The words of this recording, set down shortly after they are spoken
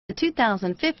The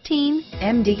 2015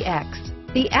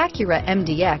 MDX. The Acura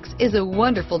MDX is a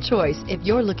wonderful choice if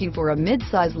you're looking for a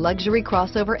mid-size luxury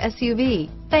crossover SUV.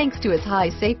 Thanks to its high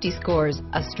safety scores,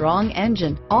 a strong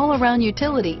engine, all-around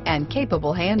utility, and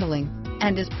capable handling,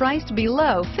 and is priced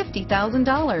below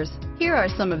 $50,000. Here are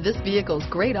some of this vehicle's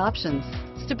great options: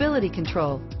 stability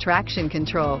control, traction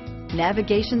control,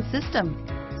 navigation system,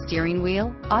 steering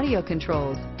wheel audio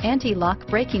controls, anti-lock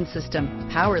braking system,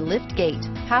 power lift gate,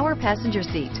 power passenger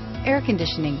seat, air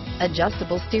conditioning,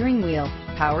 adjustable steering wheel,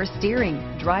 power steering,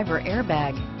 driver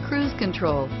airbag, cruise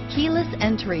control, keyless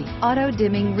entry, auto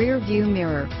dimming rear view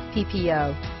mirror,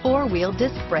 PPO, four-wheel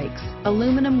disc brakes,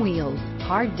 aluminum wheels,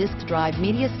 hard disk drive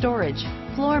media storage,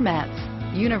 floor mats,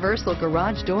 universal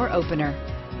garage door opener,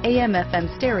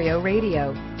 AM/FM stereo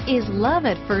radio. Is love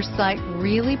at first sight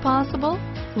really possible?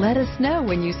 Let us know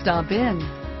when you stop in.